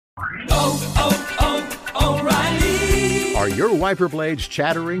O'Reilly. Are your wiper blades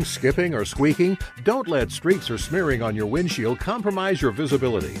chattering, skipping, or squeaking? Don't let streaks or smearing on your windshield compromise your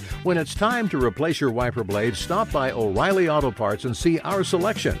visibility. When it's time to replace your wiper blades, stop by O'Reilly Auto Parts and see our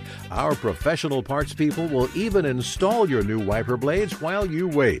selection. Our professional parts people will even install your new wiper blades while you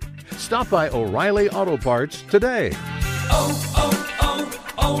wait. Stop by O'Reilly Auto Parts today.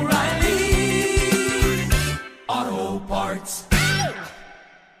 O'Reilly Auto Parts.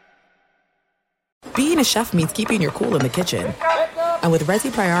 Being a chef means keeping your cool in the kitchen. And with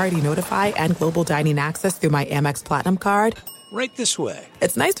Resi Priority Notify and Global Dining Access through my Amex Platinum card, right this way.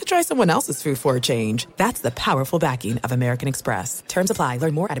 It's nice to try someone else's food for a change. That's the powerful backing of American Express. Terms apply.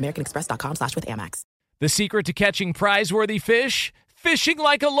 Learn more at americanexpress.com/withAmex. The secret to catching prize-worthy fish? Fishing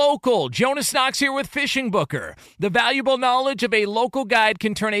like a local. Jonas Knox here with Fishing Booker. The valuable knowledge of a local guide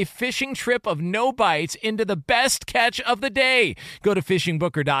can turn a fishing trip of no bites into the best catch of the day. Go to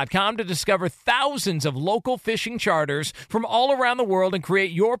fishingbooker.com to discover thousands of local fishing charters from all around the world and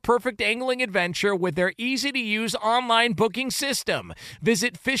create your perfect angling adventure with their easy-to-use online booking system.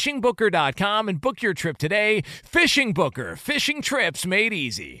 Visit fishingbooker.com and book your trip today. Fishing Booker. Fishing trips made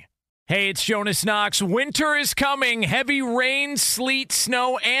easy. Hey, it's Jonas Knox. Winter is coming. Heavy rain, sleet,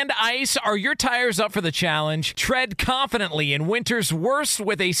 snow, and ice. Are your tires up for the challenge? Tread confidently in winter's worst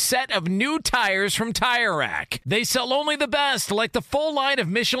with a set of new tires from Tire Rack. They sell only the best, like the full line of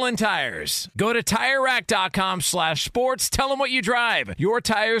Michelin tires. Go to TireRack.com/sports. Tell them what you drive. Your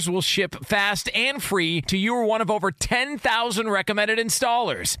tires will ship fast and free to you or one of over 10,000 recommended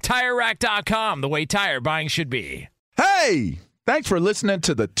installers. TireRack.com, the way tire buying should be. Hey! Thanks for listening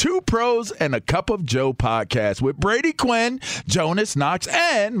to the Two Pros and a Cup of Joe podcast with Brady Quinn, Jonas Knox,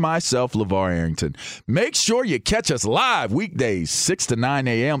 and myself, LeVar Arrington. Make sure you catch us live weekdays 6 to 9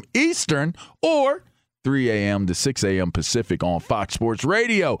 a.m. Eastern or 3 a.m. to 6 a.m. Pacific on Fox Sports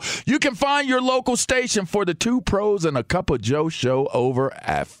Radio. You can find your local station for the Two Pros and a Cup of Joe show over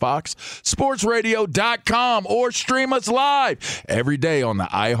at foxsportsradio.com or stream us live every day on the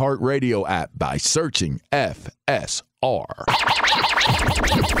iHeartRadio app by searching FSR. Now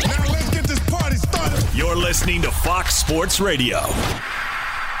let's get this party started. You're listening to Fox Sports Radio.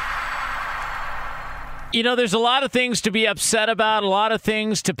 You know, there's a lot of things to be upset about, a lot of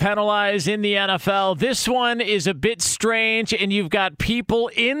things to penalize in the NFL. This one is a bit strange, and you've got people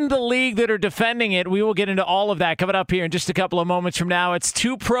in the league that are defending it. We will get into all of that coming up here in just a couple of moments from now. It's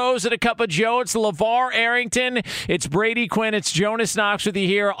Two Pros and a Cup of Joe. It's LeVar Arrington. It's Brady Quinn. It's Jonas Knox with you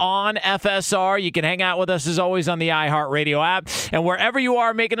here on FSR. You can hang out with us, as always, on the iHeartRadio app. And wherever you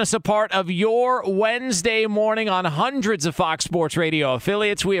are, making us a part of your Wednesday morning on hundreds of Fox Sports Radio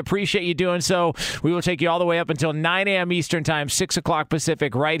affiliates, we appreciate you doing so. We will take you all the way up until 9 a.m. Eastern Time, 6 o'clock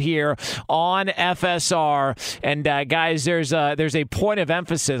Pacific, right here on FSR. And, guys, there's a point of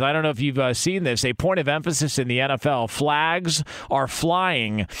emphasis. I don't know if you've seen this. A point of emphasis in the NFL. Flags are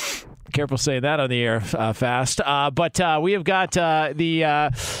flying. Careful saying that on the air fast. But we have got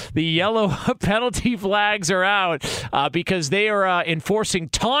the yellow penalty flags are out because they are enforcing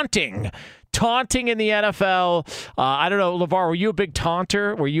taunting in the NFL. I don't know, LeVar, were you a big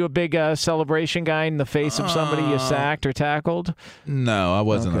taunter? Were you a big celebration guy in the face of somebody you sacked or tackled? No, I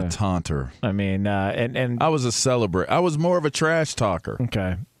wasn't a taunter. I mean, and I was a celebrant. I was more of a trash talker.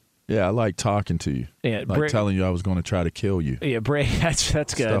 Okay. Yeah, I like talking to you. Yeah, telling you I was going to try to kill you. Yeah, that's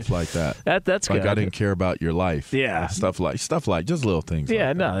good. Stuff like that. That's like good. I didn't care about your life. Yeah, stuff like just little things. Yeah,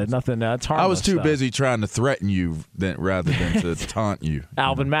 like no, that. nothing. It's harmless. I was too stuff. busy trying to threaten you rather than to taunt you.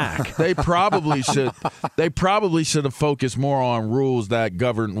 Alvin Mack. They probably should. They probably should have focused more on rules that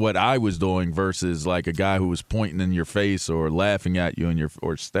govern what I was doing versus like a guy who was pointing in your face or laughing at you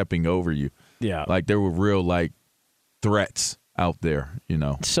or stepping over you. Yeah, like there were real like threats out there, you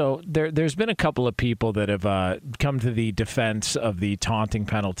know. So there's been a couple of people that have come to the defense of the taunting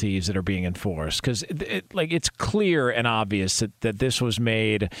penalties that are being enforced because it's clear and obvious that this was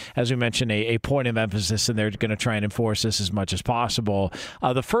made, as we mentioned, a point of emphasis, and they're going to try and enforce this as much as possible.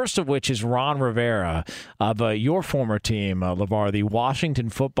 The first of which is Ron Rivera of your former team, LeVar, the Washington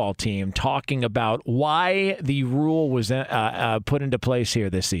football team, talking about why the rule was put into place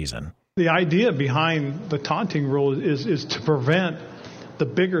here this season. The idea behind the taunting rule is to prevent the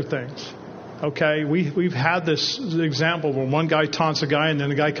bigger things. Okay, we've had this example where one guy taunts a guy and then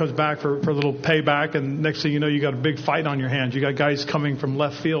the guy comes back for a little payback, and next thing you know, you got a big fight on your hands. You got guys coming from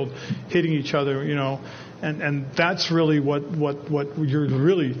left field hitting each other, you know, And that's really what you're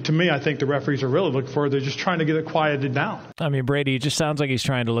really, to me, I think the referees are really looking for. They're just trying to get it quieted down. I mean, Brady, it just sounds like he's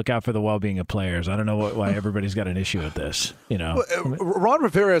trying to look out for the well-being of players. I don't know why everybody's got an issue with this. Well, Ron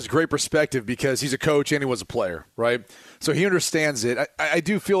Rivera has great perspective because he's a coach and he was a player, right? So he understands it. I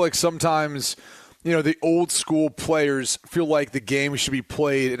do feel like sometimes, the old school players feel like the game should be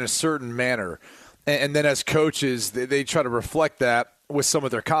played in a certain manner. And then as coaches, they try to reflect that with some of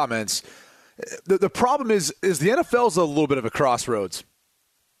their comments. The problem is the NFL's a little bit of a crossroads.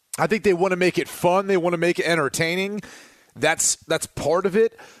 I think they want to make it fun. They want to make it entertaining. That's part of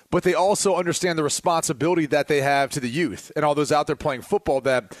it. But they also understand the responsibility that they have to the youth and all those out there playing football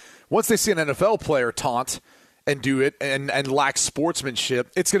that once they see an NFL player taunt and do it and lack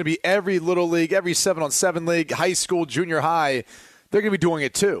sportsmanship, it's going to be every little league, every 7-on-7 league, high school, junior high, they're going to be doing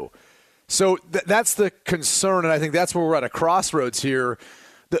it too. So that's the concern, and I think that's where we're at a crossroads here.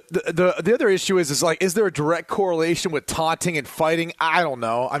 The other issue is there a direct correlation with taunting and fighting? I don't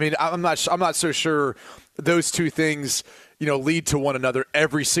know. I mean, I'm not so sure those two things, lead to one another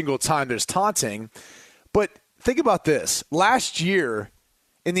every single time there's taunting. But think about this. Last year,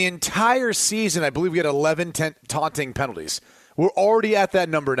 in the entire season, I believe we had 11 taunting penalties. We're already at that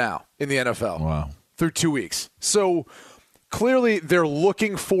number now in the NFL. Wow. Through 2 weeks. So clearly they're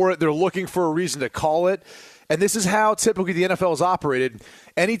looking for it. They're looking for a reason to call it. And this is how typically the NFL is operated.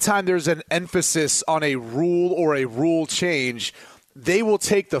 Anytime there's an emphasis on a rule or a rule change, they will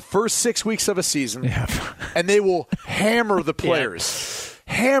take the first 6 weeks of a season and they will hammer the players.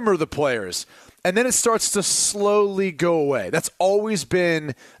 Hammer the players. And then it starts to slowly go away. That's always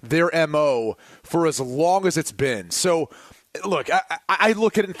been their MO for as long as it's been. So, look, I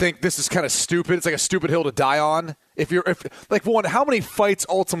look at it and think this is kind of stupid. It's like a stupid hill to die on. How many fights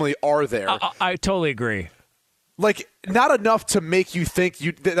ultimately are there? I totally agree. Not enough to make you think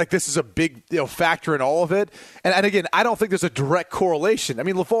this is a big factor in all of it. And again, I don't think there's a direct correlation. I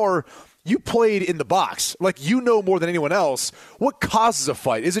mean, LeVar, you played in the box. More than anyone else. What causes a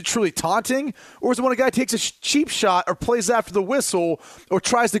fight? Is it truly taunting? Or is it when a guy takes a cheap shot or plays after the whistle or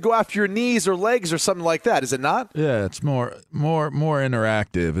tries to go after your knees or legs or something like that? Is it not? Yeah, it's more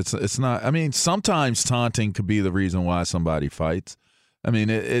interactive. It's not. I mean, sometimes taunting could be the reason why somebody fights. I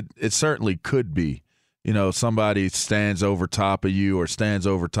mean, it certainly could be. Somebody stands over top of you or stands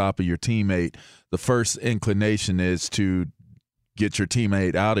over top of your teammate. The first inclination is to get your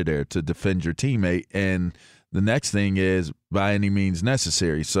teammate out of there, to defend your teammate. And the next thing is by any means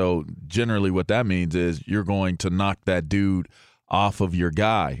necessary. So generally what that means is you're going to knock that dude off of your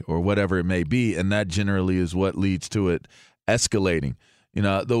guy or whatever it may be. And that generally is what leads to it escalating.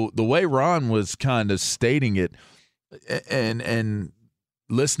 The way Ron was kind of stating it and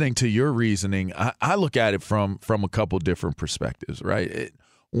listening to your reasoning, I look at it from a couple different perspectives, right?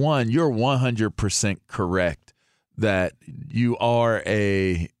 One, you're 100% correct that you are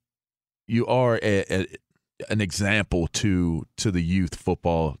an example to the youth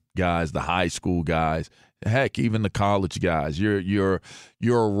football guys, the high school guys, heck, even the college guys. You're a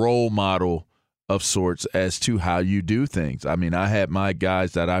role model of sorts as to how you do things. I mean, I had my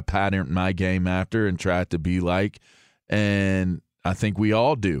guys that I patterned my game after and tried to be like, and I think we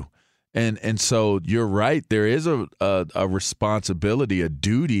all do. And so you're right. There is a responsibility, a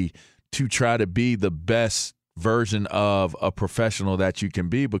duty to try to be the best version of a professional that you can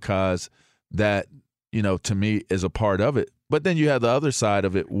be, because that, to me is a part of it. But then you have the other side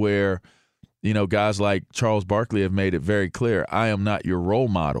of it where, guys like Charles Barkley have made it very clear. I am not your role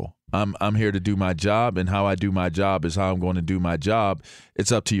model. I'm here to do my job, and how I do my job is how I'm going to do my job.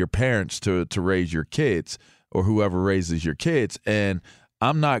 It's up to your parents to raise your kids, or whoever raises your kids. And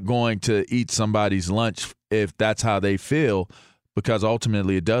I'm not going to eat somebody's lunch if that's how they feel, because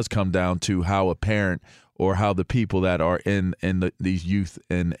ultimately it does come down to how a parent or how the people that are in these youth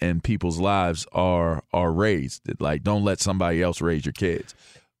and people's lives are raised. Don't let somebody else raise your kids.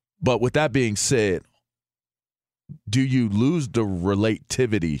 But with that being said, do you lose the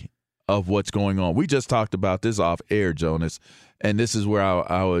relativity of what's going on? We just talked about this off air, Jonas. And this is where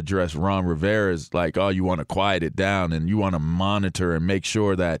I'll address Ron Rivera's you want to quiet it down and you want to monitor and make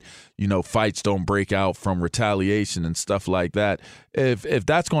sure that, fights don't break out from retaliation and stuff like that. If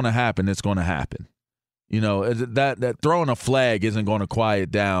that's going to happen, it's going to happen. That throwing a flag isn't going to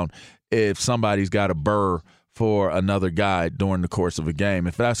quiet down if somebody's got a burr for another guy during the course of a game.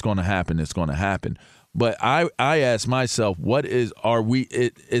 If that's going to happen, it's going to happen. But I ask myself, is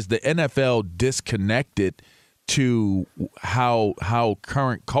the NFL disconnected to how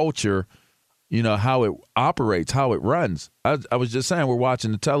current culture, how it operates, how it runs? I was just saying, we're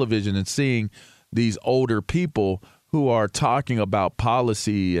watching the television and seeing these older people who are talking about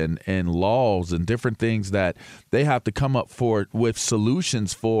policy and laws and different things that they have to come up with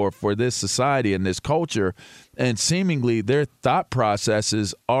solutions for this society and this culture. And seemingly their thought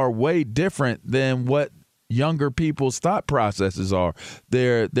processes are way different than what younger people's thought processes are.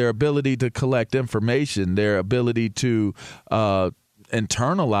 Their ability to collect information, their ability to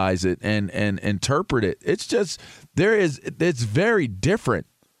internalize it and interpret it. It's very different.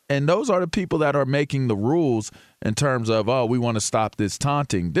 And those are the people that are making the rules in terms of, we want to stop this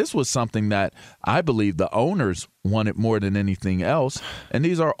taunting. This was something that I believe the owners wanted more than anything else. And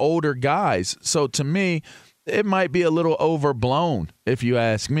these are older guys. So to me, it might be a little overblown, if you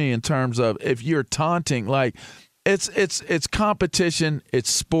ask me, in terms of if you're taunting, like it's competition,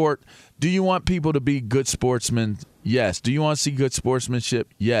 it's sport. Do you want people to be good sportsmen? Yes. Do you want to see good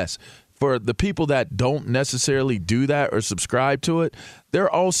sportsmanship? Yes. For the people that don't necessarily do that or subscribe to it, they're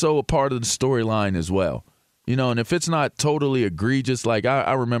also a part of the storyline as well. And if it's not totally egregious, like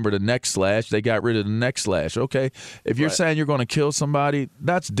I remember the neck slash, they got rid of the neck slash. Okay, if you're saying you're going to kill somebody,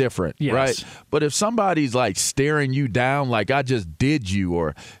 that's different, yes. Right? But if somebody's like staring you down like I just did you,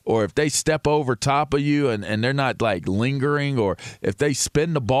 or if they step over top of you and they're not like lingering, or if they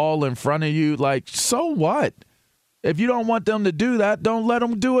spin the ball in front of you, like, so what? If you don't want them to do that, don't let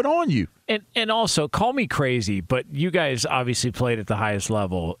them do it on you. And also, call me crazy, but you guys obviously played at the highest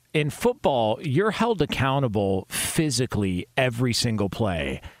level. In football, you're held accountable physically every single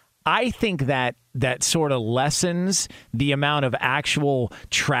play. I think that sort of lessens the amount of actual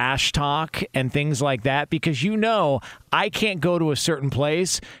trash talk and things like that, because I can't go to a certain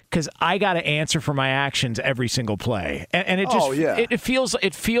place because I got to answer for my actions every single play, and it just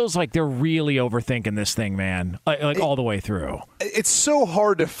it feels like they're really overthinking this thing, man, like all the way through. It's so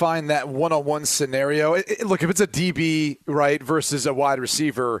hard to find that one-on-one scenario. Look, if it's a DB, right, versus a wide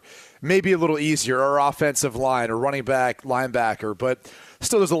receiver, maybe a little easier, or offensive line or running back, linebacker, but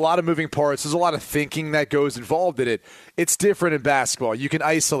still, there's a lot of moving parts. There's a lot of thinking that goes involved in it. It's different in basketball. You can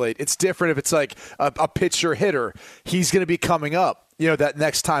isolate. It's different if it's like a pitcher hitter. He's going to be coming up, that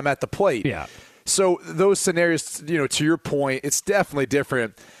next time at the plate. Yeah. So those scenarios, to your point, it's definitely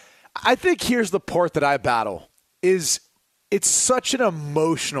different. I think here's the part that I battle is it's such an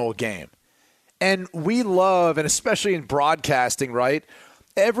emotional game. And we love, and especially in broadcasting, right?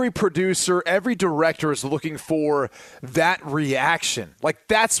 Every producer, every director is looking for that reaction. Like,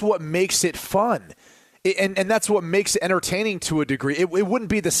 that's what makes it fun. And that's what makes it entertaining to a degree. It wouldn't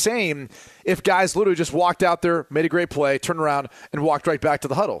be the same if guys literally just walked out there, made a great play, turned around, and walked right back to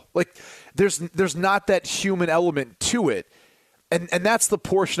the huddle. Like, there's not that human element to it. And that's the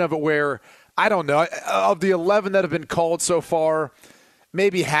portion of it where, I don't know, of the 11 that have been called so far,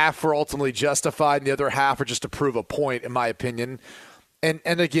 maybe half were ultimately justified and the other half are just to prove a point, in my opinion. And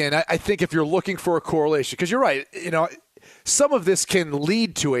again, I think if you're looking for a correlation, because you're right, some of this can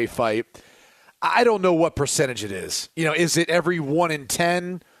lead to a fight. I don't know what percentage it is. Is it every 1 in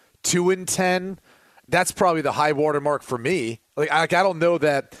 10, 2 in 10? That's probably the high watermark for me. Like I don't know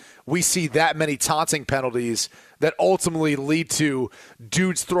that we see that many taunting penalties that ultimately lead to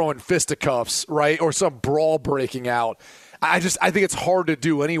dudes throwing fisticuffs, right, or some brawl breaking out. I think it's hard to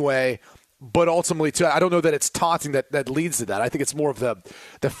do anyway. But ultimately, too, I don't know that it's taunting that leads to that. I think it's more of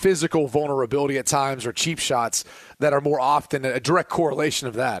the physical vulnerability at times or cheap shots that are more often a direct correlation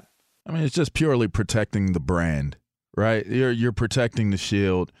of that. I mean, it's just purely protecting the brand, right? You're protecting the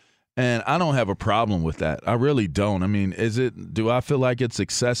shield, and I don't have a problem with that. I really don't. I mean, do I feel like it's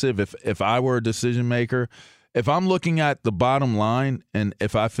excessive? If I were a decision maker, if I'm looking at the bottom line and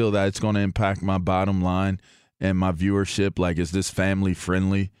if I feel that it's going to impact my bottom line and my viewership, like, is this family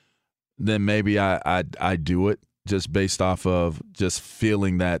friendly? Then maybe I do it just based off of just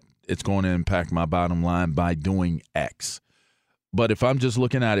feeling that it's going to impact my bottom line by doing X. But if I'm just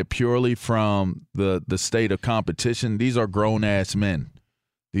looking at it purely from the state of competition, these are grown-ass men.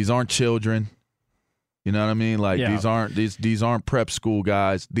 These aren't children. You know what I mean? Like, yeah. These aren't prep school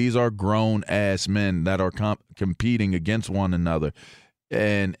guys. These are grown-ass men that are competing against one another.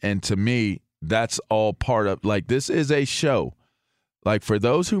 And to me, that's all part of – like, this is a show. Like, for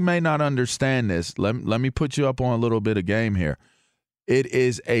those who may not understand this, let me put you up on a little bit of game here. It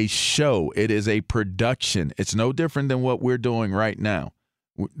is a show. It is a production. It's no different than what we're doing right now.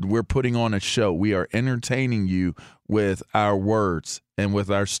 We're putting on a show. We are entertaining you with our words and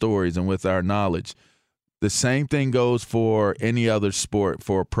with our stories and with our knowledge. The same thing goes for any other sport,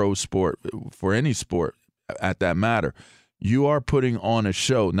 for a pro sport, for any sport at that matter. You are putting on a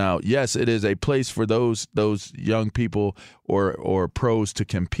show. Now, yes, it is a place for those young people or pros to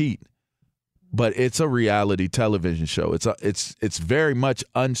compete. but it's a reality television show. It's very much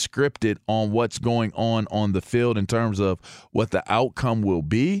unscripted on what's going on the field in terms of what the outcome will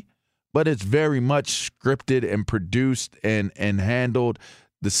be, but it's very much scripted and produced and handled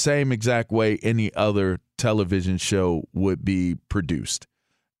the same exact way any other television show would be produced.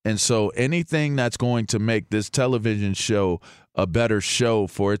 And so anything that's going to make this television show a better show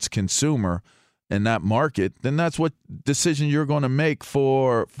for its consumer in that market, then that's what decision you're going to make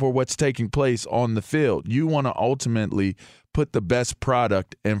for what's taking place on the field. You want to ultimately put the best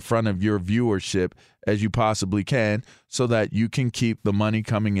product in front of your viewership as you possibly can so that you can keep the money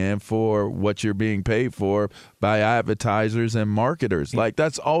coming in for what you're being paid for by advertisers and marketers. Like,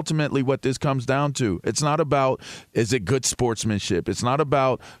 that's ultimately what this comes down to. It's not about, is it good sportsmanship? It's not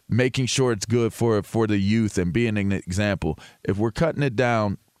about making sure it's good for the youth and being an example. If we're cutting it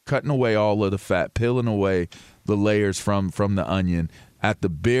down, cutting away all of the fat, peeling away the layers from the onion, at the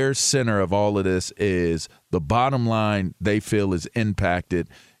bare center of all of this is the bottom line they feel is impacted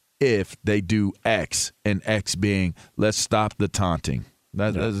if they do X, and X being, let's stop the taunting.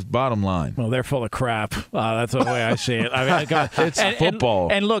 That's bottom line. Well, they're full of crap. That's the way I see it. I mean, it's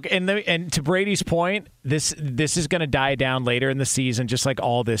football. And look, and to Brady's point, this is going to die down later in the season, just like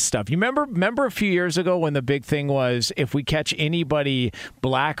all this stuff. You remember a few years ago when the big thing was if we catch anybody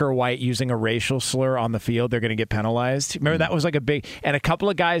black or white using a racial slur on the field, they're going to get penalized. Remember that was like a big, and a couple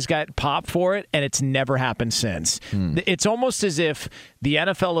of guys got popped for it, and it's never happened since. It's almost as if the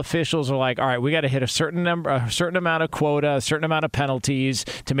NFL officials are like, all right, we got to hit a certain amount of quota, a certain amount of penalties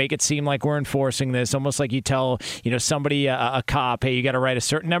to make it seem like we're enforcing this. Almost like you tell somebody, a cop, hey, you got to write a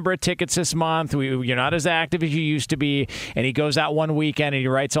certain number of tickets this month. You're not as active as you used to be, and he goes out one weekend and he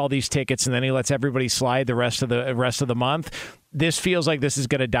writes all these tickets, and then he lets everybody slide the rest of the month. This feels like this is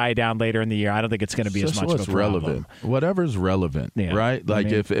going to die down later in the year. I don't think it's going to be as much of a problem. Relevant. Whatever's relevant, right?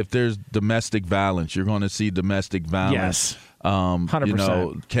 Like, if there's domestic violence, you're going to see domestic violence. Yes.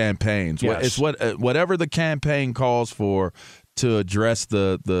 100%. Campaigns. Yes. It's whatever the campaign calls for to address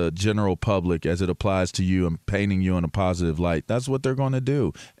the general public as it applies to you and painting you in a positive light. That's what they're going to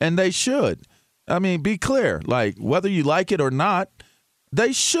do, and they should. I mean, be clear. Like, whether you like it or not,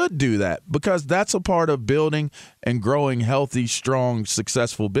 they should do that, because that's a part of building and growing healthy, strong,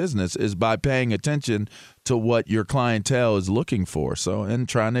 successful business, is by paying attention to what your clientele is looking for, and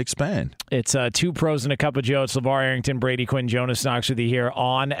trying to expand. It's Two Pros and a Cup of Joe. It's LeVar Arrington, Brady Quinn, Jonas Knox with you here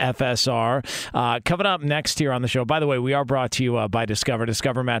on FSR. Coming up next here on the show, by the way, we are brought to you by Discover.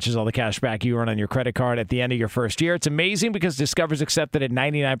 Discover matches all the cash back you earn on your credit card at the end of your first year. It's amazing because Discover's accepted at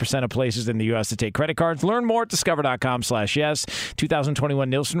 99% of places in the U.S. to take credit cards. Learn more at discover.com/yes. 2021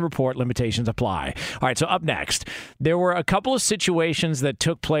 Nielsen Report. Limitations apply. All right, so up next, there were a couple of situations that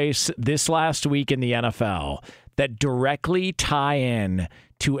took place this last week in the NFL that directly tie in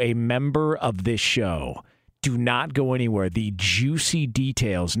to a member of this show. Do not go anywhere. The juicy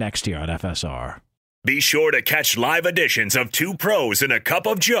details next year on FSR. Be sure to catch live editions of Two Pros and a Cup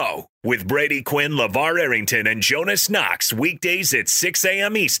of Joe with Brady Quinn, LeVar Arrington, and Jonas Knox weekdays at 6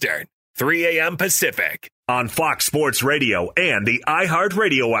 a.m. Eastern, 3 a.m. Pacific on Fox Sports Radio and the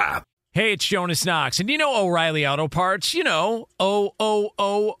iHeartRadio app. Hey, it's Jonas Knox, and you know O'Reilly Auto Parts,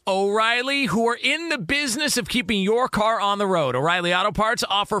 O'Reilly, who are in the business of keeping your car on the road. O'Reilly Auto Parts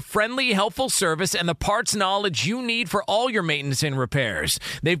offer friendly, helpful service and the parts knowledge you need for all your maintenance and repairs.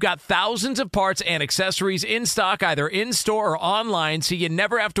 They've got thousands of parts and accessories in stock, either in-store or online, so you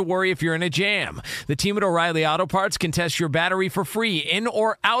never have to worry if you're in a jam. The team at O'Reilly Auto Parts can test your battery for free in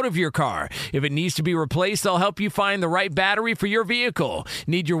or out of your car. If it needs to be replaced, they'll help you find the right battery for your vehicle.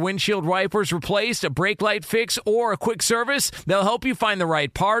 Need your windshield wipers replaced, a brake light fix, or a quick service? They'll help you find the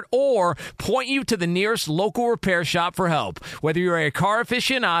right part or point you to the nearest local repair shop for help. Whether you're a car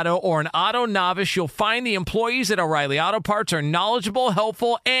aficionado or an auto novice, you'll find the employees at O'Reilly Auto Parts are knowledgeable,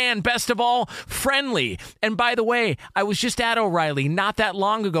 helpful, and best of all, friendly. And by the way, I was just at O'Reilly not that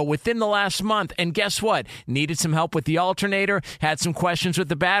long ago, within the last month, and guess what? Needed some help with the alternator, had some questions with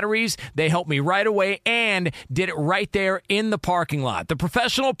the batteries. They helped me right away and did it right there in the parking lot. The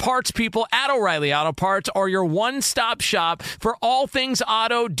professional parts people at O'Reilly Auto Parts are your one-stop shop for all things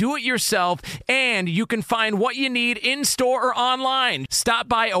auto, do-it-yourself, and you can find what you need in-store or online. Stop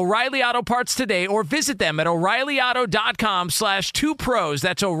by O'Reilly Auto Parts today or visit them at O'ReillyAuto.com/2pros.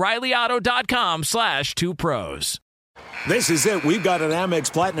 That's O'ReillyAuto.com/2pros. This is it. We've got an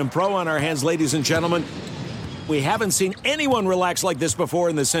Amex Platinum Pro on our hands, ladies and gentlemen. We haven't seen anyone relax like this before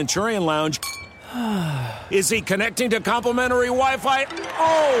in the Centurion Lounge. Is he connecting to complimentary Wi-Fi?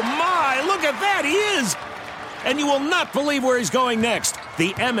 Oh, my! Look at that! He is! And you will not believe where he's going next. The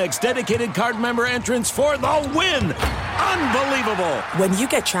Amex dedicated card member entrance for the win. Unbelievable. When you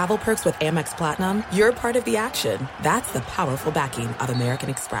get travel perks with Amex Platinum, you're part of the action. That's the powerful backing of American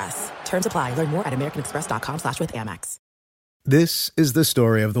Express. Terms apply. Learn more at americanexpress.com/withAmex. This is the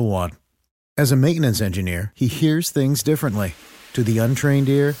story of the one. As a maintenance engineer, he hears things differently. To the untrained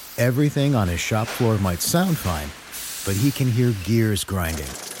ear, everything on his shop floor might sound fine, but he can hear gears grinding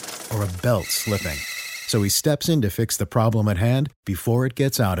or a belt slipping. So he steps in to fix the problem at hand before it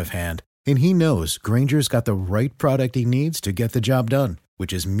gets out of hand. And he knows Grainger's got the right product he needs to get the job done,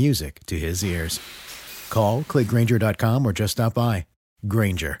 which is music to his ears. Call, click Grainger.com, or just stop by.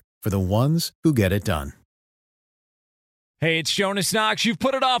 Grainger, for the ones who get it done. Hey, it's Jonas Knox. You've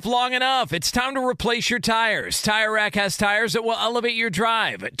put it off long enough. It's time to replace your tires. Tire Rack has tires that will elevate your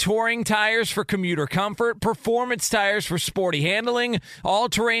drive. Touring tires for commuter comfort, performance tires for sporty handling,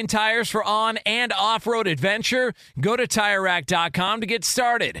 all-terrain tires for on- and off-road adventure. Go to TireRack.com to get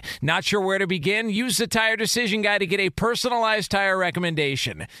started. Not sure where to begin? Use the Tire Decision Guide to get a personalized tire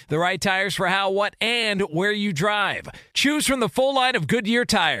recommendation. The right tires for how, what, and where you drive. Choose from the full line of Goodyear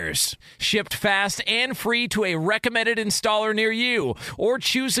tires. Shipped fast and free to a recommended installer near you, or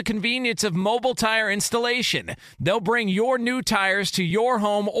choose the convenience of mobile tire installation. They'll bring your new tires to your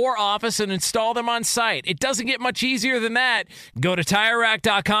home or office and install them on site. It doesn't get much easier than that. Go to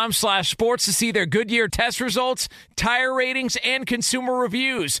TireRack.com/sports to see their Goodyear test results, tire ratings, and consumer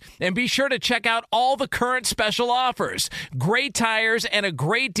reviews. And be sure to check out all the current special offers. Great tires and a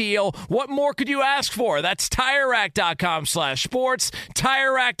great deal. What more could you ask for? That's TireRack.com/sports.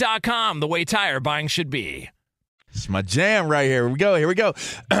 TireRack.com, the way tire buying should be. It's my jam right here. Here we go.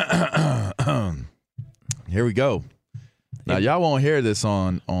 Here we go. Now, y'all won't hear this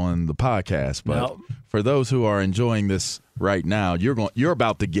on the podcast, but for those who are enjoying this right now, you're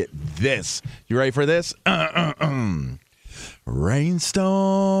about to get this. You ready for this?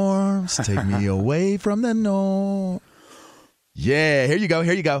 Rainstorms take me away from the north. Yeah, here you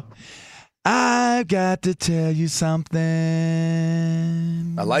go. I've got to tell you something.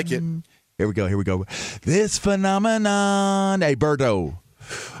 I like it. Here we go. This phenomenon, hey, Berto,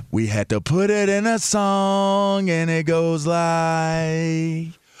 we had to put it in a song, and it goes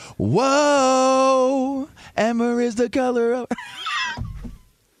like, whoa, amber is the color of...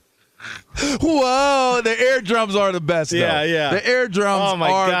 Whoa, the eardrums are the best, though. Yeah. The eardrums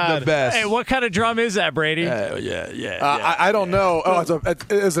are the best. Hey, what kind of drum is that, Brady? Yeah. I don't know. Oh,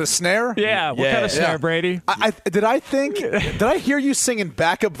 is it a snare? Yeah, what kind of snare, Brady? Did I hear you singing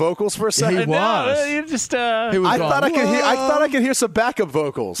backup vocals for a second? He was. No, you just, He was I going, thought I could "Whoa." hear some backup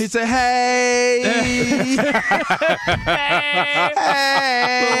vocals. He said, hey.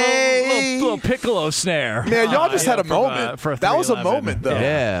 little piccolo snare. Man, y'all just had a moment. For That was a 311. moment, though.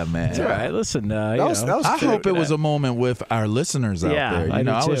 Yeah, man. It's all right. Listen, That was I cute. hope it was a moment with our listeners out Yeah, there. I do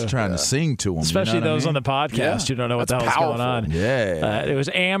I was too. trying to sing to them. especially those on the podcast who don't know what the That's hell's going powerful. on. Yeah. It was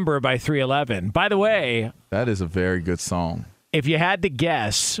Amber by 311. By the way, That is a very good song. if you had to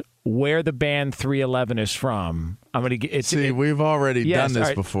guess where the band 311 is from, I'm going to get See, we've already yes, done this all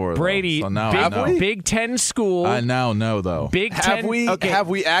right. before, though, Brady, so now I know. Big Ten school. I now know, though. Big Have Ten. we okay. have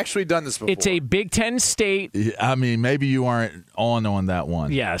we actually done this before? It's a Big Ten state. I mean, maybe you aren't on that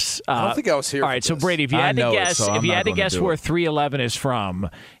one. Yes. I don't think I was here All for right, so this. Brady, if you I had to know it, guess, so I'm if you not had to gonna guess do where it. 311 is from,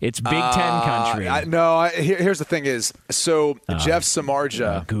 it's Big Ten country. Here's the thing is, so Jeff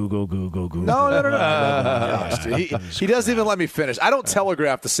Samardzija. Google. No. He doesn't even let me finish. I don't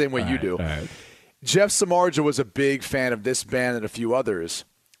telegraph the same way you do. All right. Jeff Samardzija was a big fan of this band and a few others,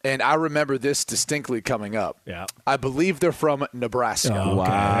 and I remember this distinctly coming up. Yeah. I believe they're from Nebraska. Okay. Oh,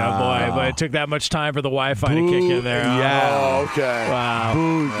 boy, but it took that much time for the Wi-Fi to kick in there. Oh, okay. Wow.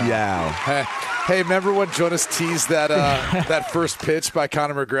 Booyah. Hey, remember when Jonas teased that that first pitch by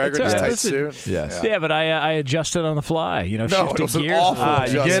Conor McGregor in his That's all right. tight Listen, suit? Yes. Yeah, but I adjusted on the fly. No, it shifting was an gears. awful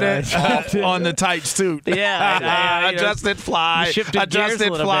You get adjustment. it? On the tight suit. Yeah, I Adjusted fly. shifted gears a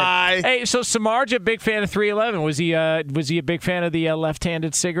Adjusted little fly. bit. Hey, so Samardzija, big fan of 311. Was he a big fan of the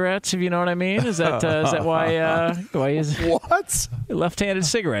left-handed cigarettes? If you know what I mean? Is that why is What? left-handed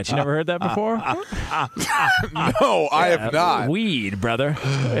cigarettes? You never heard that before? No, I have not. Weed, brother.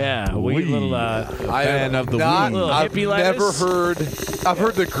 Yeah, weed. Little. I Fan have of the not. weed. Little I've hippie never lettuce. heard. I've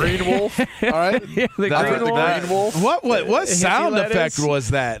heard the Green Wolf. All right. The I've heard green the one. Green Wolf. What sound lettuce. effect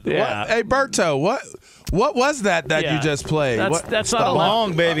was that? Yeah. What, hey, Berto, What was that you just played? That's not a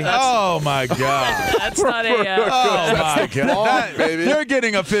long, baby. Oh, my God. That's not a... oh, my God. Baby. You're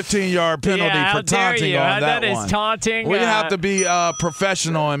getting a 15-yard penalty for taunting on that one. That is taunting. We have to be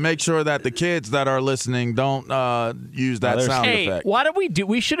professional and make sure that the kids that are listening don't use that sound effect. Why don't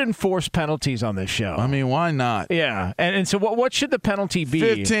we should enforce penalties on this show. I mean, why not? Yeah. And so what should the penalty be?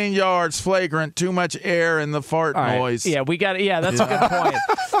 15 yards flagrant, too much air in the fart noise. Yeah, we got. Yeah, that's a good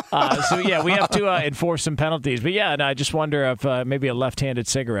point. We have to enforce some penalties. But yeah, and I just wonder if maybe a left-handed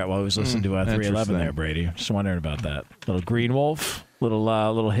cigarette while I was listening to 311 there, Brady. Just wondering about that. Little green wolf, little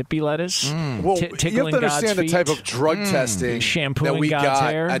hippie lettuce. Well, you have to understand the type of drug testing that we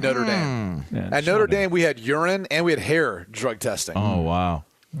got hair. at Notre Dame. At Notre Dame, we had urine and we had hair drug testing. Oh, wow.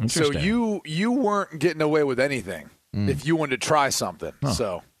 So you weren't getting away with anything if you wanted to try something. Oh.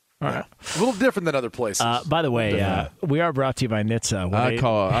 So. All right. A little different than other places. By the way, we are brought to you by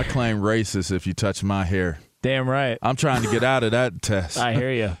NHTSA. I claim racist if you touch my hair. Damn right. I'm trying to get out of that test. I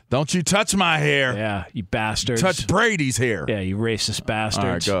hear you. Don't you touch my hair. Yeah, you bastards. Touch Brady's hair. Yeah, you racist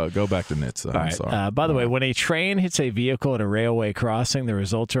bastards. All right, go back to NHTSA. All right. Sorry. By the way, when a train hits a vehicle at a railway crossing, the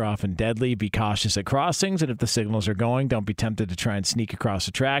results are often deadly. Be cautious at crossings, and if the signals are going, don't be tempted to try and sneak across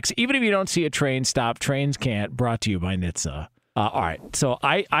the tracks. Even if you don't see a train stop, trains can't. Brought to you by NHTSA. All right, so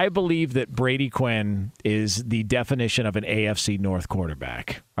I believe that Brady Quinn is the definition of an AFC North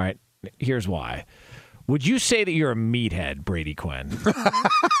quarterback. All right, here's why. Would you say that you're a meathead, Brady Quinn?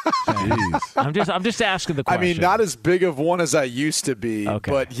 I'm just asking the question. I mean, not as big of one as I used to be,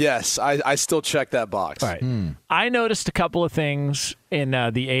 but yes, I still check that box. All right. I noticed a couple of things in the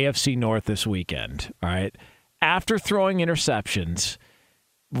AFC North this weekend. All right, after throwing interceptions.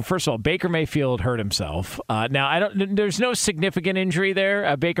 Well, first of all, Baker Mayfield hurt himself. Now, there's no significant injury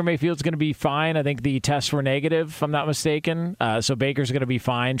there. Baker Mayfield's going to be fine. I think the tests were negative, if I'm not mistaken. So Baker's going to be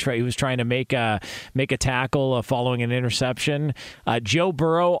fine. He was trying to make a tackle following an interception. Joe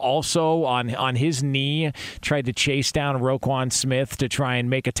Burrow also on his knee tried to chase down Roquan Smith to try and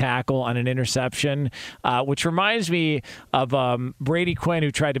make a tackle on an interception, which reminds me of Brady Quinn,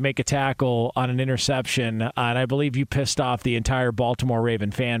 who tried to make a tackle on an interception, and I believe you pissed off the entire Baltimore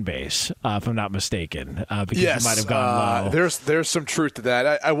Ravens fan base, if I'm not mistaken, because you might have gone low. There's some truth to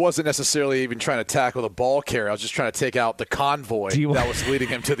that. I wasn't necessarily even trying to tackle the ball carrier. I was just trying to take out the convoy that was leading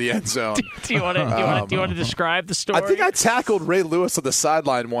him to the end zone. Do you want to describe the story? I think I tackled Ray Lewis on the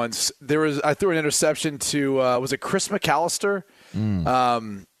sideline once. I threw an interception to was it Chris McAllister?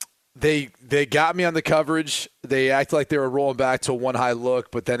 They got me on the coverage. They acted like they were rolling back to a one high look,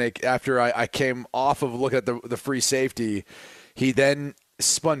 but then after I came off of looking at the free safety, he then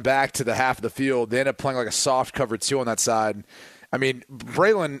spun back to the half of the field. They ended up playing like a soft cover 2 on that side. I mean,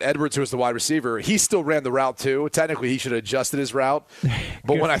 Braylon Edwards, who was the wide receiver, he still ran the route too. Technically, he should have adjusted his route.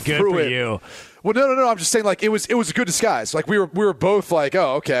 But when I threw it, well, no. I'm just saying, like it was a good disguise. Like we were both like,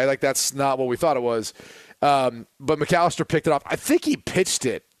 oh, okay, like that's not what we thought it was. But McAllister picked it up. I think he pitched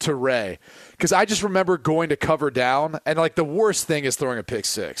it to Ray because I just remember going to cover down, and like the worst thing is throwing a pick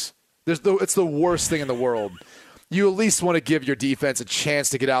six. It's the worst thing in the world. You at least want to give your defense a chance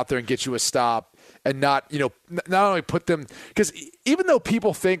to get out there and get you a stop and not only put them – because even though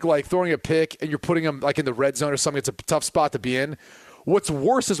people think like throwing a pick and you're putting them like in the red zone or something, it's a tough spot to be in. What's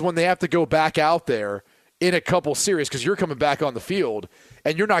worse is when they have to go back out there in a couple series because you're coming back on the field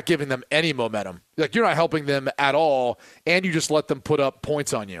and you're not giving them any momentum. Like you're not helping them at all, and you just let them put up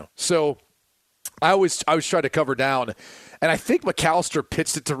points on you. So I always try to cover down. And I think McAllister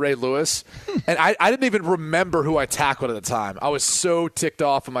pitched it to Ray Lewis. And I didn't even remember who I tackled at the time. I was so ticked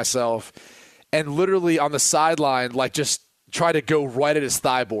off of myself. And literally on the sideline, like just try to go right at his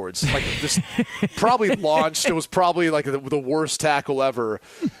thigh boards. Like just probably launched. It was probably like the worst tackle ever.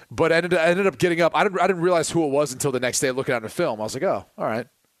 But I ended up getting up. I didn't realize who it was until the next day looking at the film. I was like, oh, all right.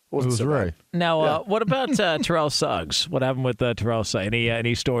 It was Ray. Now, what about Terrell Suggs? What happened with Terrell Suggs?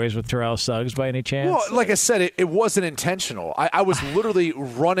 Any stories with Terrell Suggs by any chance? Well, like I said, it wasn't intentional. I was literally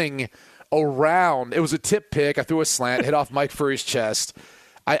running around. It was a tip pick. I threw a slant, hit off Mike Furry's chest.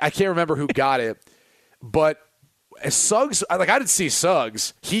 I can't remember who got it, but Suggs, I didn't see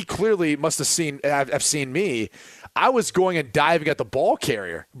Suggs. He clearly must have seen me. I was going and diving at the ball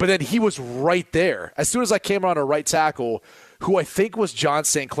carrier, but then he was right there. As soon as I came on a right tackle, who I think was John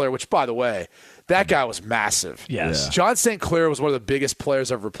St. Clair, which, by the way, that guy was massive. Yes. Yeah. John St. Clair was one of the biggest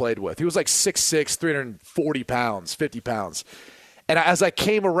players I've ever played with. He was like 6'6", 340 pounds, 50 pounds. And as I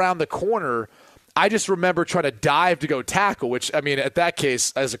came around the corner, I just remember trying to dive to go tackle, which, I mean, at that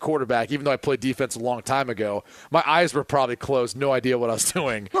case, as a quarterback, even though I played defense a long time ago, my eyes were probably closed, no idea what I was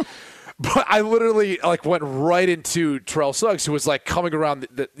doing. But I literally went right into Terrell Suggs, who was coming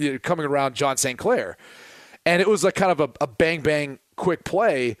around John St. Clair, and it was kind of a bang bang quick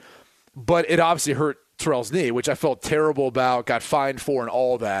play, but it obviously hurt Terrell's knee, which I felt terrible about. Got fined for and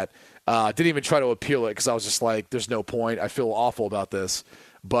all that. Didn't even try to appeal it because I was just like, "There's no point. I feel awful about this."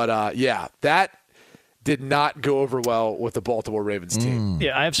 But that did not go over well with the Baltimore Ravens team.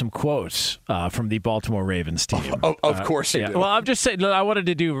 Yeah, I have some quotes from the Baltimore Ravens team. Of course you do. Well, I'm just saying, I wanted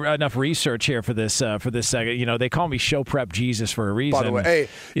to do enough research here for this segment. They call me Show Prep Jesus for a reason. By the way, hey,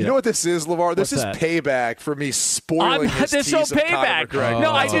 you know what this is, LeVar? This is payback for me spoiling his There's tease no of payback.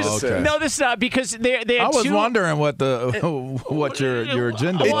 McGregor. No, this is not, because they had I was two, wondering what your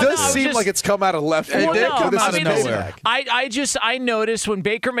agenda It was. does seem like it's come out of left field. did come out of nowhere. I noticed when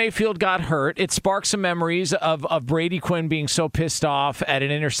Baker Mayfield got hurt, it sparked some memories of Brady Quinn being so pissed off at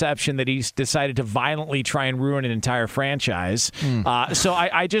an interception that he's decided to violently try and ruin an entire franchise. So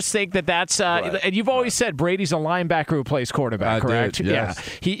I just think that's Right. And you've always said Brady's a linebacker who plays quarterback, correct? did,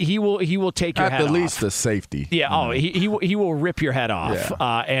 yes. Yeah. He will take your At head the least off. the safety. Yeah. He will rip your head off,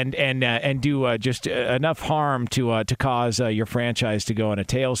 and do just enough harm to cause your franchise to go in a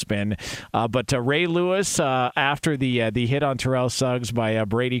tailspin. But Ray Lewis, after the hit on Terrell Suggs by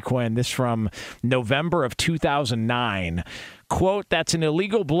Brady Quinn, this from November of 2009. Quote, "That's an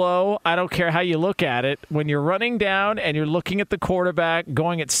illegal blow. I don't care how you look at it. When you're running down and you're looking at the quarterback,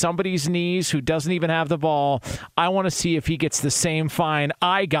 going at somebody's knees who doesn't even have the ball, I want to see if he gets the same fine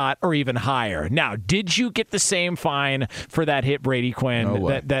I got or even higher." Now, did you get the same fine for that hit, Brady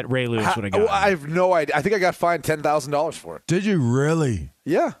Quinn, that Ray Lewis would have gotten? I have no idea. I think I got fined $10,000 for it. Did you really?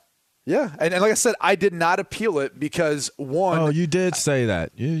 Yeah. Yeah, and like I said, I did not appeal it because, one... Oh, you did say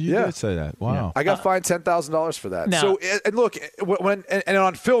that. You did say that. Wow. Yeah. I got fined $10,000 for that. Now, so, and look, and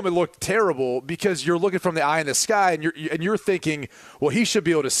on film it looked terrible because you're looking from the eye in the sky and you're thinking, well, he should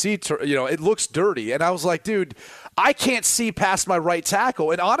be able to see, it looks dirty. And I was like, dude, I can't see past my right tackle.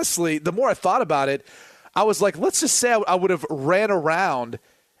 And honestly, the more I thought about it, I was like, let's just say I would have ran around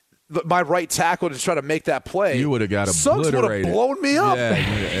my right tackle to try to make that play. You would have got Suggs obliterated. would have blown me up. Yeah.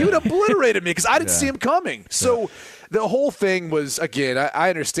 He would have obliterated me because I didn't see him coming. So the whole thing was, again, I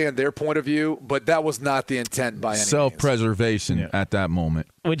understand their point of view, but that was not the intent by any means. Self-preservation at that moment.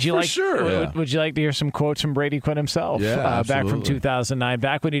 Would you Would you like to hear some quotes from Brady Quinn himself? Yeah, back from 2009,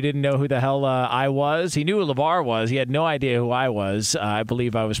 back when he didn't know who the hell I was. He knew who LeVar was. He had no idea who I was. I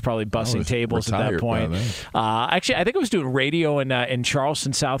believe I was probably busting tables at that point. Actually, I think I was doing radio in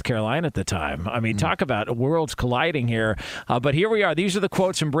Charleston, South Carolina at the time. I mean, talk about worlds colliding here. But here we are. These are the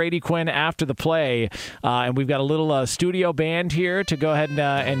quotes from Brady Quinn after the play. And we've got a little studio band here to go ahead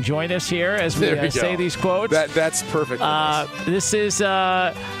and join us here as we say these quotes. That's perfect. This is...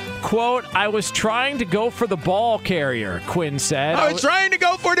 quote, "I was trying to go for the ball carrier," Quinn said. I was trying to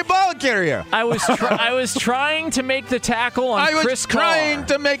go for the ball carrier. I was trying to make the tackle on Chris Carr. I was trying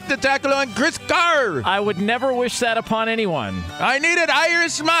to make the tackle on Chris Carr. I would never wish that upon anyone. I needed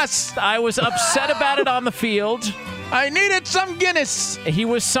Irish moss. I was upset about it on the field. I needed some Guinness. He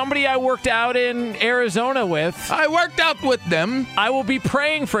was somebody I worked out in Arizona with. I worked out with them. I will be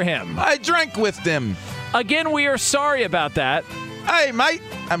praying for him. I drank with them. Again, we are sorry about that. Hey, mate.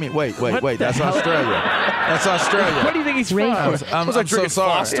 I mean, wait. That's Australia. That's Australia. What do you think he's from? I'm so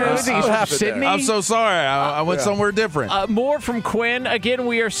sorry. What do you think he's from, Sydney? I'm so sorry. I went somewhere different. More from Quinn. Again,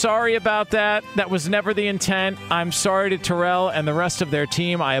 we are sorry about that. That was never the intent. I'm sorry to Terrell and the rest of their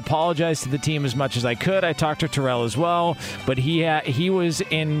team. I apologize to the team as much as I could. I talked to Terrell as well, but he was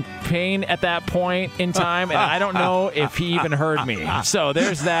in pain at that point in time, and I don't know if he even heard me. So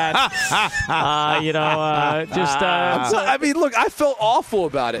there's that. I mean, look, I felt awful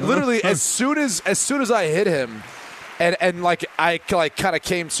about it. Literally, as soon as I hit him, and I kind of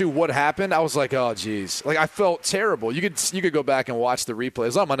came to what happened, I was like, oh geez, I felt terrible. You could go back and watch the replay. It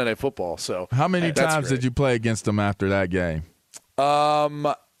was on Monday Night Football. So how many times did you play against them after that game?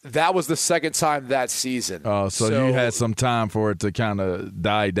 That was the second time that season. Oh, so you had some time for it to kind of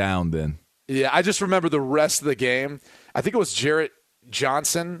die down then. Yeah, I just remember the rest of the game. I think it was Jarrett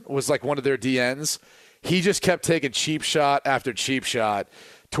Johnson was one of their DNs. He just kept taking cheap shot after cheap shot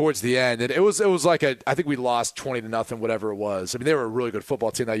towards the end. And it was I think we lost 20-0, whatever it was. I mean, they were a really good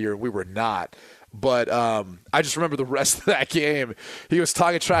football team that year, and we were not. But I just remember the rest of that game. He was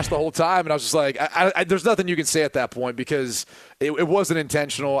talking trash the whole time, and I was just like, there's nothing you can say at that point because it wasn't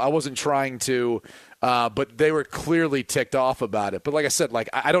intentional. I wasn't trying to, but they were clearly ticked off about it. But like I said,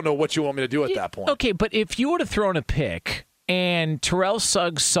 I don't know what you want me to do at that point. Okay, but if you would have thrown a pick and Terrell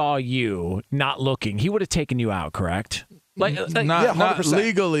Suggs saw you not looking, he would have taken you out, correct? Not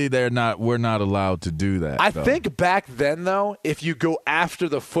legally, we're not allowed to do that. I think back then, though, if you go after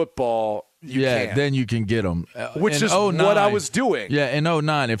the football, you can. Then you can get them. Which is what I was doing. Yeah, in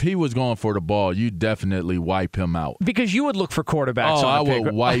 2009, if he was going for the ball, you definitely wipe him out. Because you would look for quarterbacks.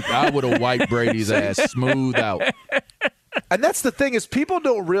 I would have wiped Brady's ass smooth out. And that's the thing is people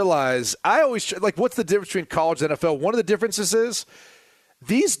don't realize. I always what's the difference between college and NFL? One of the differences is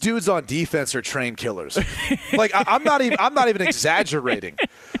these dudes on defense are trained killers. I'm not even exaggerating.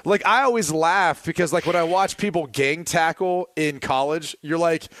 I always laugh because when I watch people gang tackle in college, you're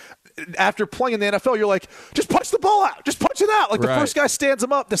like, after playing in the NFL, you're like, just punch the ball out. Just punch it out. The first guy stands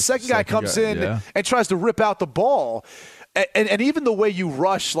him up. The second guy comes in and tries to rip out the ball. And even the way you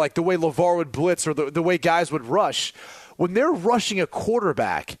rush, like the way LeVar would blitz or the way guys would rush, when they're rushing a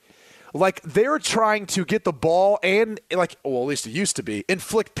quarterback, they're trying to get the ball and, at least it used to be,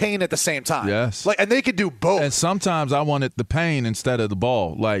 inflict pain at the same time. Yes. And they could do both. And sometimes I wanted the pain instead of the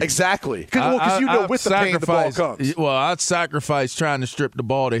ball. Exactly. Because with the pain, the ball comes. Well, I'd sacrifice trying to strip the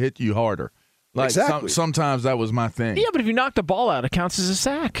ball to hit you harder. Exactly. Sometimes that was my thing. Yeah, but if you knock the ball out, it counts as a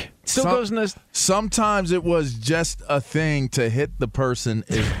sack. It still goes in this. Sometimes it was just a thing to hit the person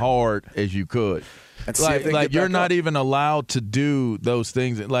as hard as you could. And you're not even allowed to do those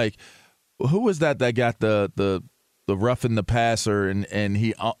things. Who was that got the roughing the passer and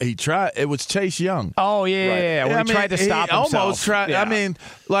he tried? It was Chase Young. Oh yeah. When he tried to stop himself. Almost tried. Yeah. I mean,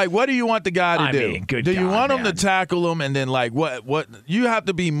 what do you want the guy to do? Do you want him to tackle him and then what? You have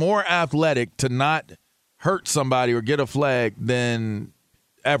to be more athletic to not hurt somebody or get a flag than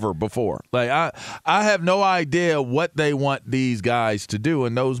ever before. I have no idea what they want these guys to do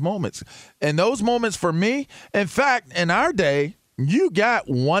in those moments. And those moments for me, in fact, in our day, you got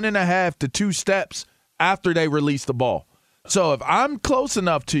 1.5 to 2 steps after they release the ball. So if I'm close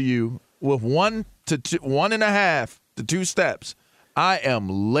enough to you with 1.5 to 2 steps, I am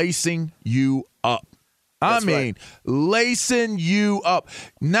lacing you up. Lacing you up.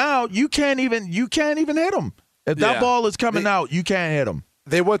 Now you can't even hit them. If that ball is coming out, you can't hit them.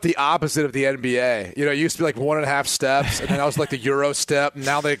 They went the opposite of the NBA. It used to be 1.5 steps, and then that was the Euro step. And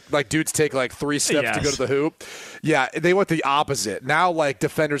now they dudes take 3 steps to go to the hoop. Yeah, they went the opposite. Now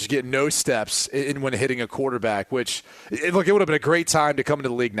defenders get no steps when hitting a quarterback, which it would have been a great time to come into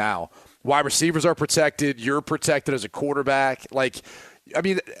the league now. Wide receivers are protected. You're protected as a quarterback.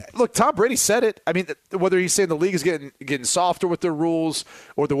 Tom Brady said it. Whether he's saying the league is getting softer with their rules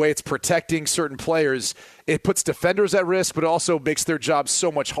or the way it's protecting certain players, it puts defenders at risk, but it also makes their job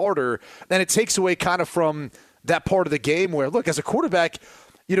so much harder. Then it takes away kind of from that part of the game where, as a quarterback,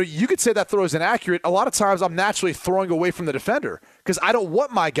 you could say that throw is inaccurate. A lot of times I'm naturally throwing away from the defender because I don't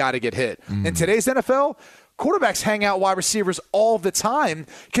want my guy to get hit. In today's NFL, quarterbacks hang out wide receivers all the time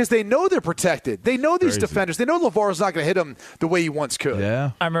because they know they're protected. They know these defenders. They know LeVar's not going to hit them the way he once could.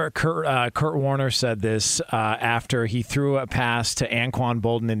 Yeah. I remember Kurt Warner said this after he threw a pass to Anquan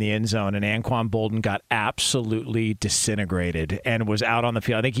Bolden in the end zone, and Anquan Bolden got absolutely disintegrated and was out on the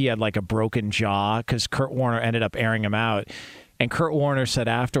field. I think he had a broken jaw because Kurt Warner ended up airing him out. And Kurt Warner said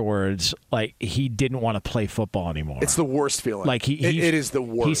afterwards, he didn't want to play football anymore. It's the worst feeling. It is the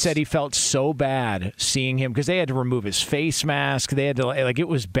worst. He said he felt so bad seeing him because they had to remove his face mask. They had to, it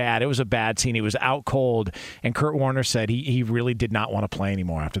was bad. It was a bad scene. He was out cold. And Kurt Warner said he really did not want to play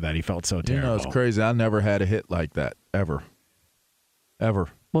anymore after that. He felt so terrible. It's crazy. I never had a hit like that, ever. Ever.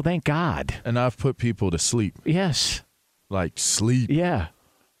 Well, thank God. And I've put people to sleep. Yes. Sleep. Yeah.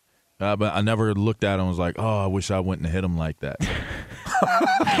 But I never looked at him and was like, oh, I wish I wouldn't have hit him like that.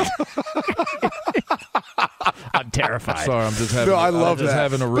 I'm terrified. Sorry, I'm just having. I'm just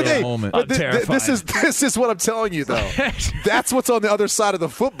having a real moment. I'm terrified. This is what I'm telling you, though. That's what's on the other side of the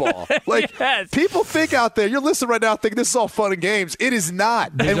football. People think out there, you're listening right now, thinking this is all fun and games. It is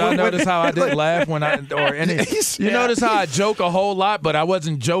not. Did y'all notice how I didn't laugh when You notice how I joke a whole lot, but I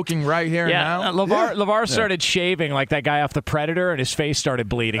wasn't joking right here and now. LeVar started shaving like that guy off The Predator, and his face started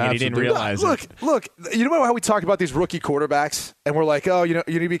bleeding, and he didn't realize it. Look. You know how we talk about these rookie quarterbacks, and we're like, oh, you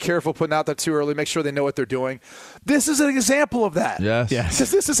need to be careful putting out that too early. Make sure they know what they're doing. This is an example of that. Yes.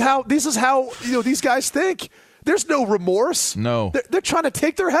 Because this is how these guys think. There's no remorse. No. They're trying to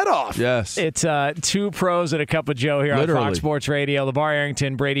take their head off. Yes. It's 2 pros and a cup of Joe here on Fox Sports Radio. LeVar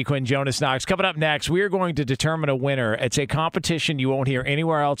Arrington, Brady Quinn, Jonas Knox. Coming up next, we are going to determine a winner. It's a competition you won't hear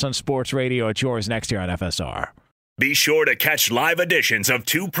anywhere else on sports radio. It's yours next year on FSR. Be sure to catch live editions of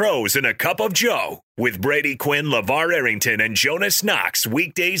 2 Pros and a Cup of Joe with Brady Quinn, LeVar Arrington, and Jonas Knox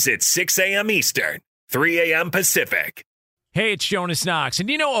weekdays at 6 a.m. Eastern, 3 a.m. Pacific. Hey, it's Jonas Knox, and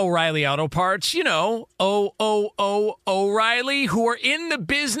you know O'Reilly Auto Parts. You know, O'Reilly, who are in the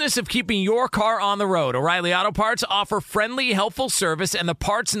business of keeping your car on the road. O'Reilly Auto Parts offer friendly, helpful service and the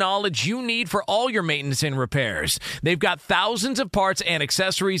parts knowledge you need for all your maintenance and repairs. They've got thousands of parts and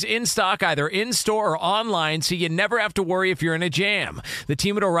accessories in stock, either in-store or online, so you never have to worry if you're in a jam. The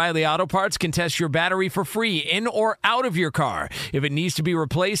team at O'Reilly Auto Parts can test your battery for free, in or out of your car. If it needs to be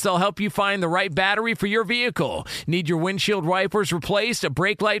replaced, they'll help you find the right battery for your vehicle. Need your windshield wipers replaced, a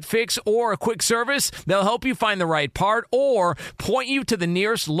brake light fix, or a quick service? They'll help you find the right part or point you to the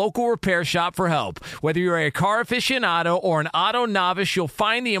nearest local repair shop for help. Whether you're a car aficionado or an auto novice, you'll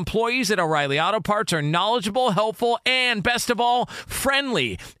find the employees at O'Reilly Auto Parts are knowledgeable, helpful, and best of all,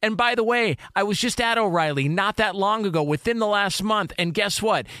 friendly. And by the way, I was just at O'Reilly not that long ago, within the last month, and guess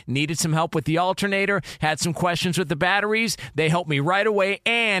what? Needed some help with the alternator, had some questions with the batteries. They helped me right away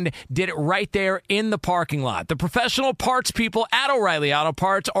and did it right there in the parking lot. The professional parts people at O'Reilly Auto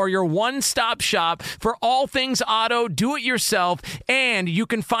Parts are your one-stop shop for all things auto, do-it-yourself, and you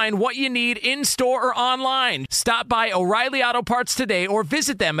can find what you need in-store or online. Stop by O'Reilly Auto Parts today or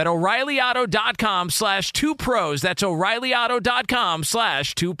visit them at O'ReillyAuto.com/2pros. That's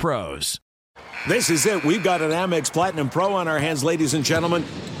O'ReillyAuto.com/2pros. This is it. We've got an Amex Platinum Pro on our hands, ladies and gentlemen.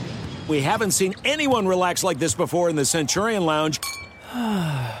 We haven't seen anyone relax like this before in the Centurion Lounge.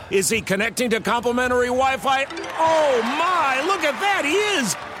 Is he connecting to complimentary Wi-Fi? Oh, my! Look at that! He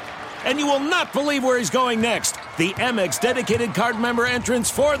is! And you will not believe where he's going next. The Amex dedicated card member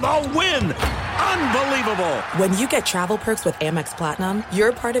entrance for the win! Unbelievable! When you get travel perks with Amex Platinum,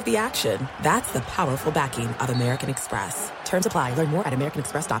 you're part of the action. That's the powerful backing of American Express. Terms apply. Learn more at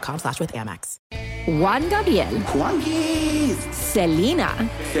americanexpress.com/withAmex. Juan Gabriel. Juanquis. Selena.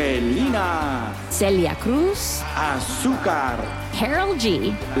 Selena. Celia Cruz. Azúcar. Karol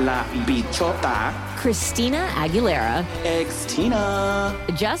G. La Bichota. Christina Aguilera. Xtina.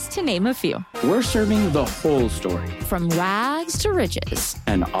 Just to name a few. We're serving the whole story. From rags to riches.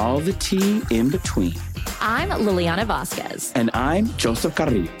 And all the tea in between. I'm Liliana Vasquez. And I'm Joseph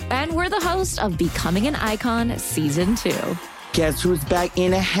Carrillo. And we're the host of Becoming an Icon Season 2. Guess who's back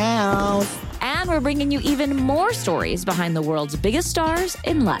in the house? And we're bringing you even more stories behind the world's biggest stars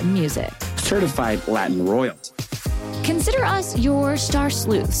in Latin music. Certified Latin royalty. Consider us your star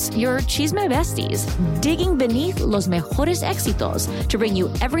sleuths, your chisme besties, digging beneath los mejores éxitos to bring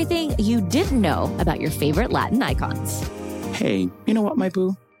you everything you didn't know about your favorite Latin icons. Hey, you know what, my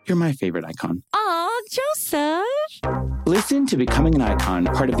boo? You're my favorite icon. Aw, Joseph. Listen to Becoming an Icon,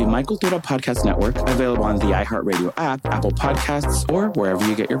 part of the My Cultura Podcast Network, available on the iHeartRadio app, Apple Podcasts, or wherever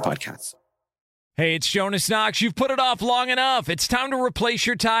you get your podcasts. Hey, it's Jonas Knox. You've put it off long enough. It's time to replace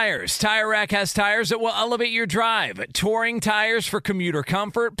your tires. Tire Rack has tires that will elevate your drive. Touring tires for commuter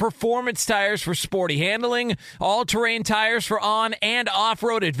comfort, performance tires for sporty handling, all-terrain tires for on- and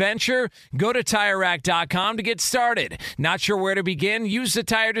off-road adventure. Go to TireRack.com to get started. Not sure where to begin? Use the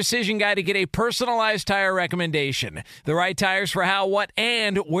Tire Decision Guide to get a personalized tire recommendation. The right tires for how, what,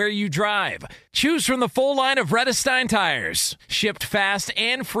 and where you drive. Choose from the full line of Redestein tires. Shipped fast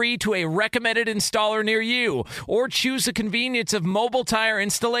and free to a recommended installer near you, or choose the convenience of mobile tire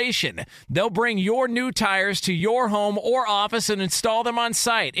installation. They'll bring your new tires to your home or office and install them on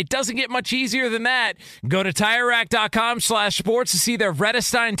site. It doesn't get much easier than that. Go to TireRack.com/sports to see their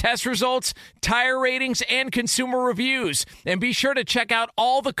Redestein test results, tire ratings, and consumer reviews. And be sure to check out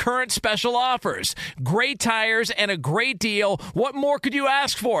all the current special offers. Great tires and a great deal. What more could you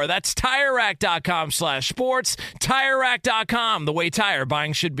ask for? That's TireRack.com/sports. TireRack.com, the way tire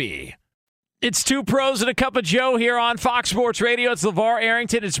buying should be. It's Two Pros and a Cup of Joe here on Fox Sports Radio. It's LeVar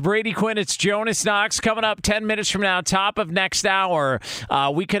Arrington. It's Brady Quinn. It's Jonas Knox. Coming up 10 minutes from now, top of next hour,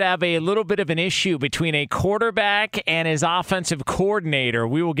 we could have a little bit of an issue between a quarterback and his offensive coordinator.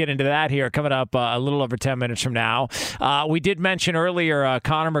 We will get into that here coming up a little over 10 minutes from now. We did mention earlier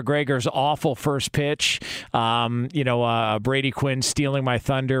Conor McGregor's awful first pitch. Brady Quinn stealing my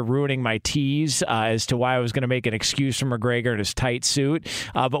thunder, ruining my tease as to why I was going to make an excuse for McGregor in his tight suit.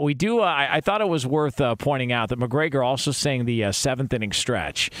 But we do, I thought it was worth pointing out that McGregor also sang the seventh inning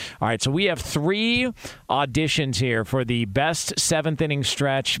stretch. All right, so we have 3 auditions here for the best seventh inning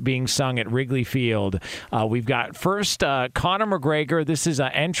stretch being sung at Wrigley Field. We've got first Conor McGregor. This is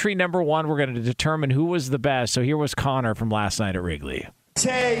entry number 1. We're going to determine who was the best. So here was Conor from last night at Wrigley.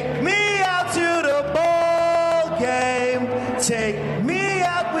 Take me out to the ball game. Take me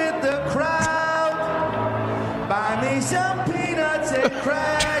out with the crowd. Buy me some peanuts and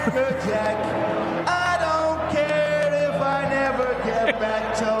Cracker Jack. I don't care if I never get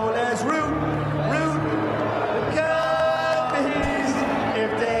back. So let's root the Cubbies.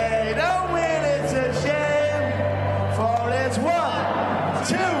 If they don't win, it's a shame. For if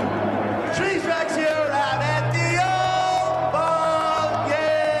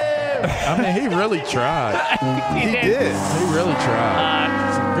I mean, he really tried. He did. He really tried.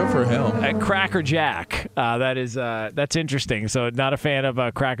 Good for him. Cracker Jack. That's interesting. So not a fan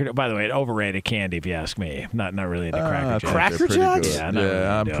of Cracker. By the way, overrated candy, if you ask me. Not really into Cracker Jack. Cracker Jacks?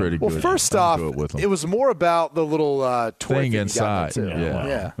 Yeah, I'm pretty good. Well, first off, it was more about the little toy thing inside.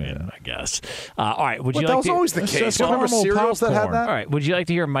 Yeah, I guess. All right. Would you that like was to, always the case. You remember cereals that had that? All right. Would you like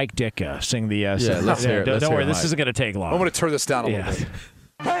to hear Mike Ditka sing the? Let's hear it. Don't worry. This isn't going to take long. I'm going to turn this down a little bit.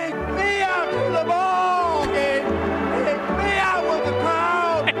 Take me out to the ball game. Take me out with the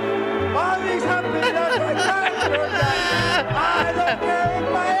crowd. All these happy I don't care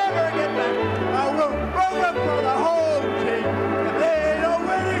if I ever get back. I will run for the whole team. If they don't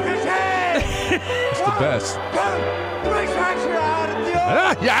win, you can say. It's the best. 1, 2, 3 strikes you're out at the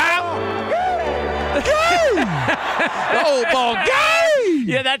The old ball game.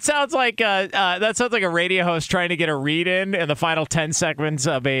 Yeah, that sounds like a radio host trying to get a read in the final 10 seconds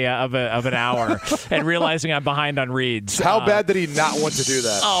of an hour and realizing I'm behind on reads. How bad did he not want to do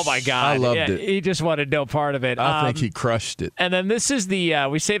that? Oh my God, I loved it. He just wanted no part of it. I think he crushed it. And then this is the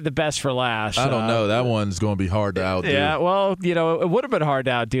we saved the best for last. I don't know. That one's going to be hard to outdo. Yeah, well, it would have been hard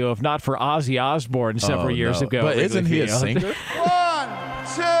to outdo if not for Ozzy Osbourne several years ago. But isn't he a singer? 1,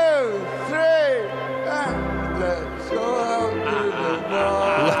 2, 3. Let's go out to the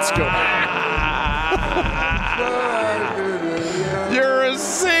ball. Let's go. You're a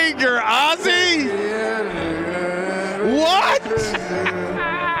singer, Ozzy. What?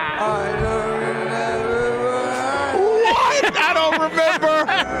 What? I don't remember.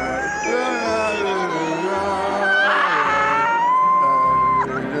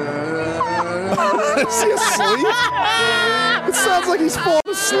 Is he asleep? It sounds like he's falling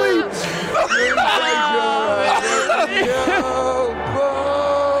asleep.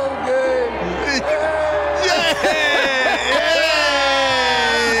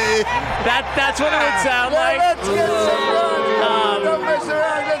 That's what it would sound like. Let's get some runs. Don't mess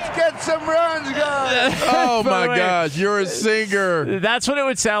around. Let's get some runs going. Oh, my gosh. You're a singer. That's what it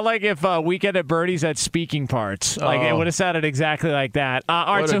would sound like if Weekend at Bernie's had speaking parts. Like it would have sounded exactly like that.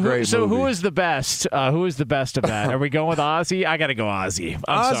 All right, who is the best? Who is the best of that? Are we going with Ozzy? I got to go Ozzy.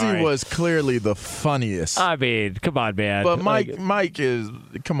 Ozzy was clearly the funniest. I mean, come on, man. But Mike is,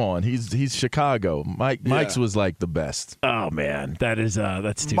 come on, he's Chicago. Mike's was like the best. Oh man,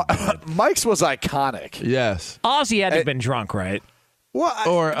 that's too good. Mike's was iconic. Yes. Ozzy had to have been drunk, right? Well, I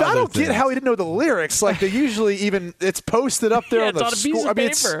don't get how he didn't know the lyrics. Like they usually it's posted up there on the school. I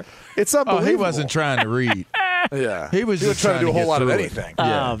mean, it's unbelievable. He wasn't trying to read. Yeah, he was just trying to do a whole lot of it. anything.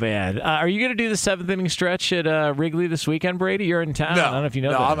 Oh man, are you going to do the 7th inning stretch at Wrigley this weekend, Brady? You're in town. No, I don't know if you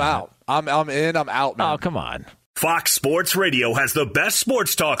know. No, that I'm out. I'm in. I'm out, man. Oh, come on. Fox Sports Radio has the best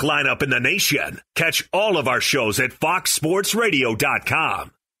sports talk lineup in the nation. Catch all of our shows at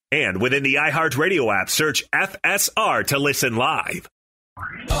foxsportsradio.com. And within the iHeartRadio app, search FSR to listen live.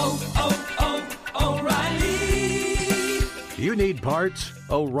 O'Reilly. You need parts?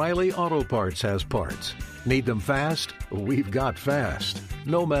 O'Reilly Auto Parts has parts. Need them fast? We've got fast.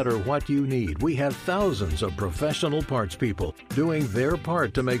 No matter what you need, we have thousands of professional parts people doing their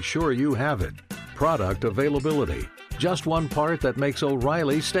part to make sure you have it. Product availability. Just one part that makes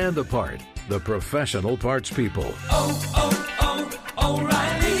O'Reilly stand apart. The professional parts people.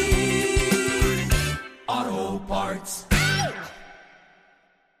 O'Reilly Auto Parts.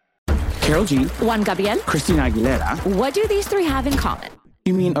 Karol G, Juan Gabriel, Christina Aguilera. What do these three have in common?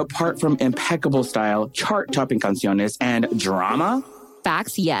 You mean apart from impeccable style, chart-topping canciones, and drama?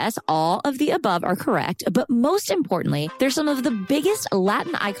 Facts, yes, all of the above are correct, but most importantly, they're some of the biggest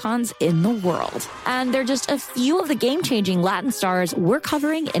Latin icons in the world. And they're just a few of the game-changing Latin stars we're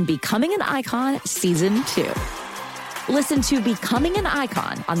covering in Becoming an Icon Season 2. Listen to Becoming an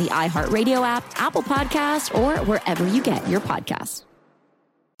Icon on the iHeartRadio app, Apple Podcasts, or wherever you get your podcasts.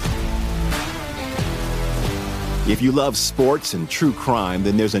 If you love sports and true crime,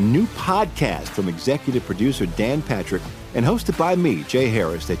 then there's a new podcast from executive producer Dan Patrick and hosted by me, Jay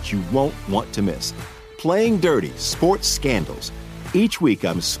Harris, that you won't want to miss. Playing Dirty: Sports Scandals. Each week,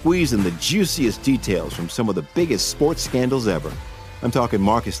 I'm squeezing the juiciest details from some of the biggest sports scandals ever. I'm talking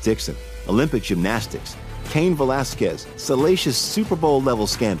Marcus Dixon, Olympic gymnastics, Cain Velasquez, salacious Super Bowl-level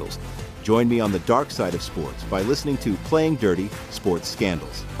scandals. Join me on the dark side of sports by listening to Playing Dirty: Sports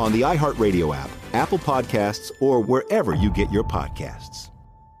Scandals on the iHeartRadio app, Apple Podcasts, or wherever you get your podcasts.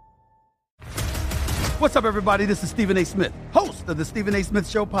 What's up, everybody? This is Stephen A. Smith, host host of the Stephen A. Smith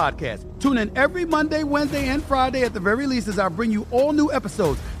Show podcast. Tune in every Monday, Wednesday, and Friday at the very least as I bring you all new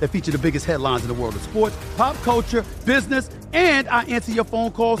episodes that feature the biggest headlines in the world of sports, pop culture, business, and I answer your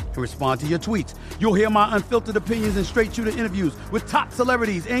phone calls and respond to your tweets. You'll hear my unfiltered opinions and straight-shooter interviews with top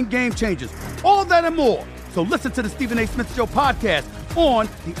celebrities and game changers. All of that and more. So listen to the Stephen A. Smith Show podcast on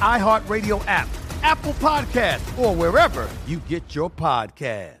the iHeartRadio app, Apple Podcasts, or wherever you get your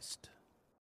podcasts.